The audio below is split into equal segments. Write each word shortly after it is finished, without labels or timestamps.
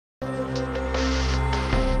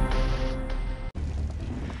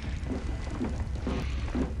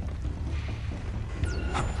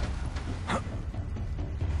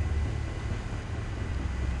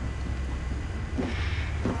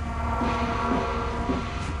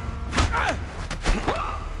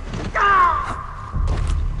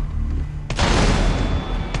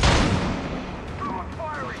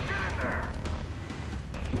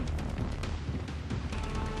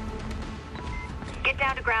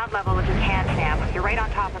ground level with his hand, Sam. You're right on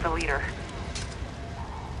top of the leader.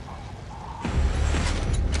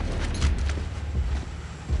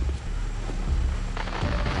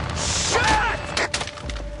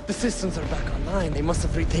 The systems are back online. They must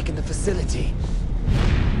have retaken the facility.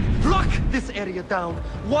 Lock this area down.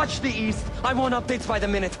 Watch the east. I want updates by the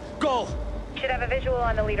minute. Go! Should have a visual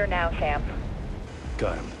on the leader now, Sam.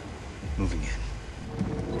 Got him. Moving in.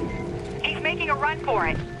 He's making a run for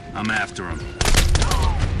it. I'm after him.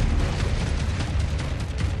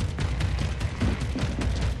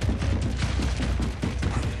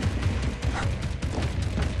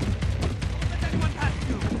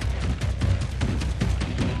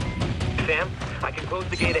 Sam, I can close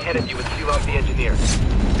the gate ahead of you and seal off the engineer.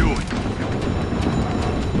 Do it.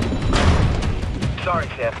 Sorry,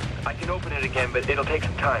 Sam. I can open it again, but it'll take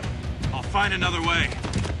some time. I'll find another way.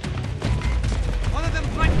 One of them's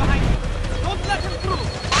right behind you. Don't let him through.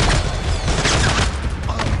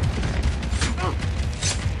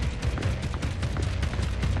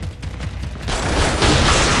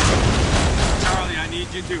 Charlie, I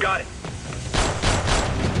need you to... Got it.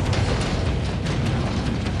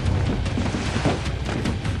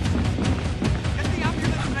 Get the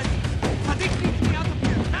ambulance ready. Sadiq needs me out of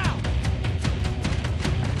here now.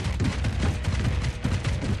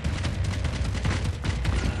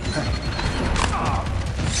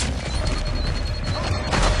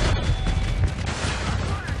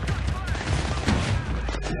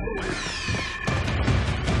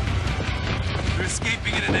 They're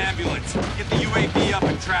escaping in an ambulance. Get the UAV up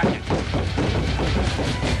and track it.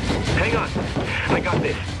 Hang on. I got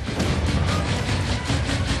this.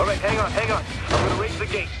 All right, hang on. I'm gonna raise the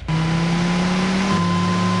gate.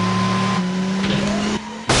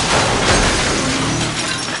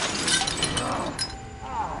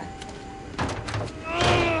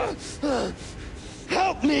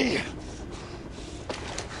 Help me!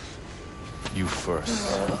 You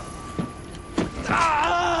first.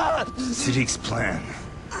 Ah! Sadiq's plan.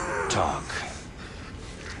 Talk.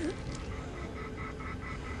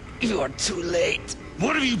 You are too late.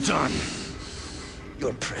 What have you done?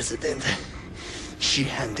 Your president. She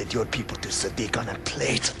handed your people to Sadiq on a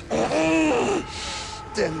plate.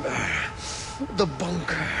 Denver. The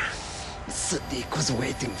bunker. Sadiq was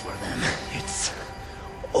waiting for them. It's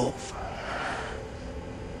over.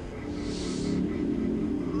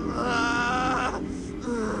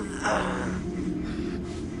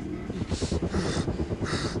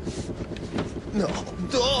 No.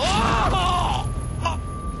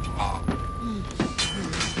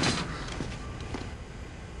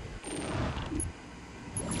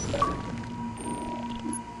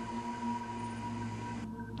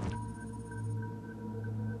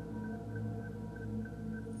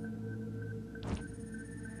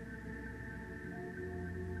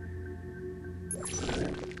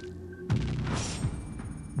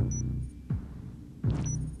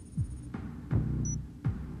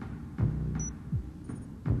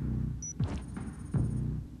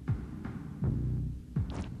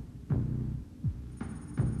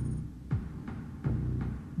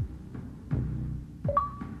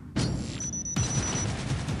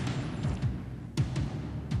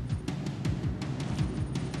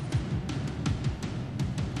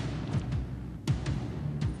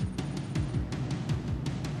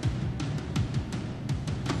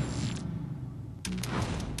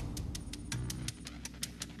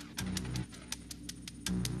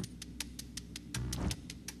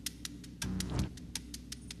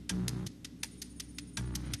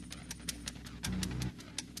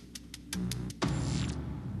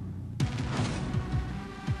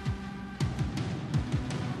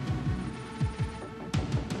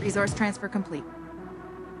 Resource transfer complete.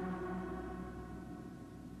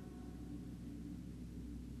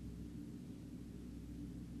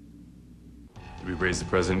 Did we raise the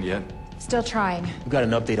president yet? Still trying. We got an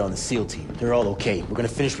update on the SEAL team. They're all okay. We're gonna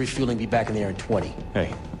finish refueling, be back in the air in 20.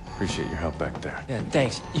 Hey, appreciate your help back there. Yeah,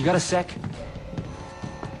 thanks. You got a sec?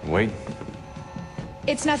 Wait.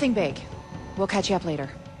 It's nothing big. We'll catch you up later.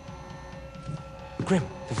 Grim,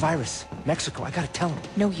 the virus. Mexico, I gotta tell him.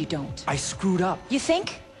 No, you don't. I screwed up. You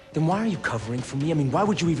think? Then why are you covering for me? I mean, why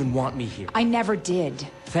would you even want me here? I never did.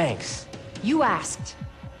 Thanks. You asked.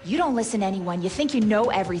 You don't listen to anyone. You think you know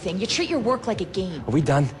everything. You treat your work like a game. Are we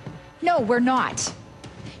done? No, we're not.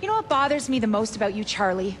 You know what bothers me the most about you,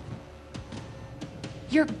 Charlie?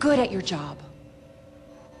 You're good at your job.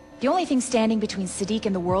 The only thing standing between Sadiq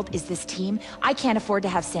and the world is this team. I can't afford to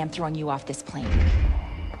have Sam throwing you off this plane.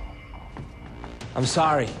 I'm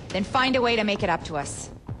sorry. Then find a way to make it up to us.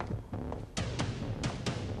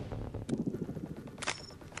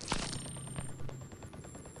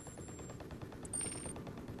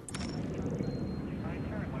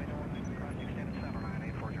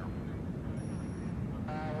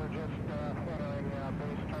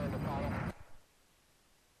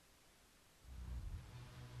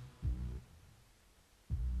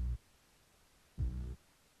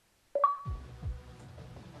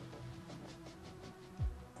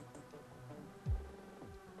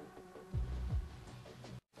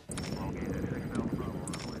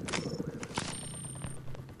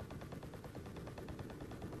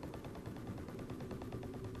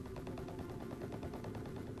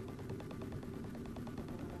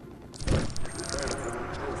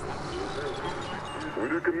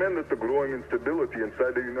 recommend that the growing instability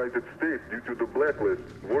inside the United States due to the Blacklist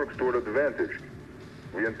works to our advantage.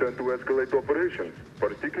 We intend to escalate operations,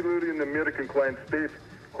 particularly in American client states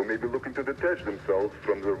who may be looking to detach themselves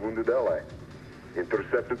from their wounded ally.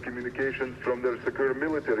 Intercepted communications from their secure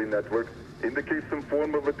military network indicate some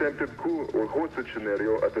form of attempted coup or hostage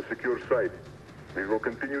scenario at a secure site. We will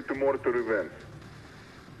continue to monitor events.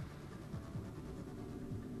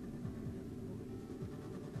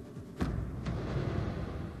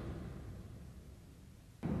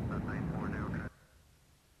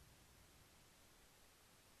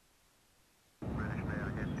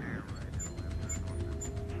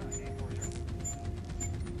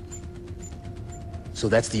 So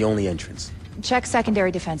that's the only entrance. Check secondary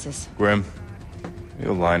defenses. Grim, you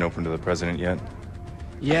a line open to the president yet?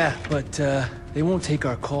 Yeah, but, they won't take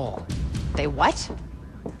our call. They what?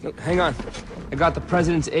 Look, hang on. I got the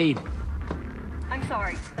president's aide. I'm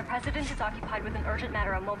sorry. The president is occupied with an urgent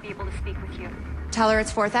matter and won't be able to speak with you. Tell her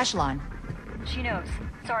it's 4th echelon. She knows.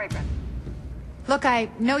 Sorry, Brett. Look, I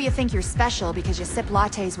know you think you're special because you sip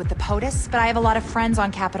lattes with the POTUS, but I have a lot of friends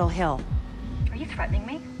on Capitol Hill. Are you threatening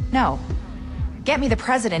me? No. Get me the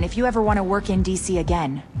president if you ever want to work in DC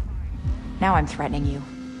again. Now I'm threatening you.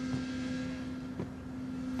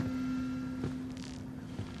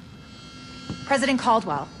 President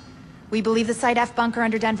Caldwell, we believe the Site F bunker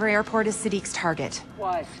under Denver Airport is Sadiq's target.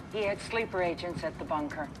 Was. He had sleeper agents at the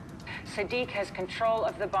bunker. Sadiq has control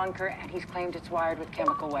of the bunker, and he's claimed it's wired with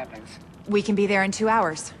chemical weapons. We can be there in 2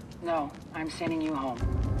 hours. No, I'm sending you home.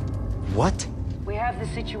 What? We have the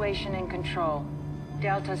situation in control.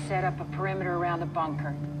 Delta set up a perimeter around the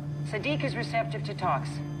bunker. Sadiq is receptive to talks.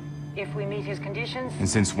 If we meet his conditions... And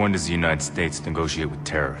since when does the United States negotiate with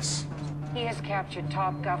terrorists? He has captured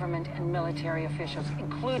top government and military officials,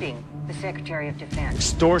 including the Secretary of Defense.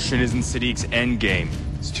 Extortion isn't Sadiq's endgame.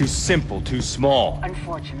 It's too simple, too small.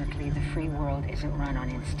 Unfortunately, the free world isn't run on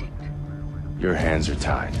instinct. Your hands are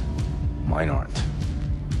tied. Mine aren't.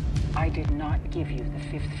 I did not give you the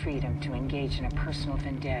fifth freedom to engage in a personal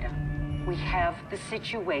vendetta. We have the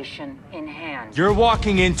situation in hand. You're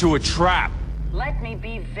walking into a trap! Let me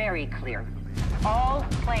be very clear. All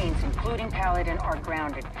planes, including Paladin, are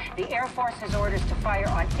grounded. The Air Force has orders to fire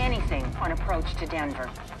on anything on approach to Denver.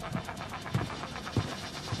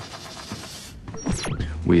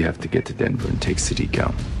 We have to get to Denver and take Sadiq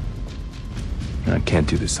out. And I can't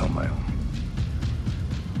do this on my own.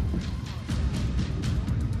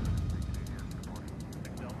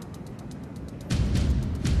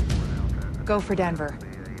 Go for Denver.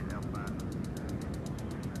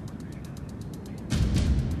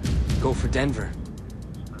 Go for Denver.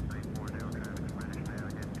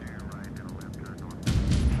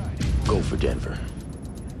 Go for Denver.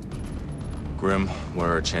 Grim, what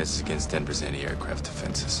are our chances against Denver's anti-aircraft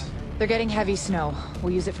defenses? They're getting heavy snow.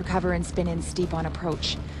 We'll use it for cover and spin in steep on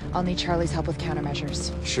approach. I'll need Charlie's help with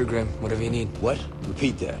countermeasures. Sure, Grim. Whatever you need. What?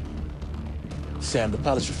 Repeat that. Sam, the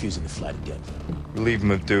pilot's refusing to fly to Denver. Relieve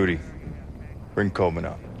him of duty. Bring Coleman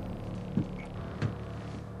up.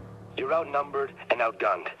 You're outnumbered and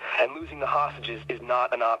outgunned, and losing the hostages is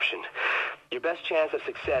not an option. Your best chance of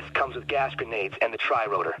success comes with gas grenades and the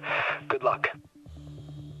tri-rotor. Good luck.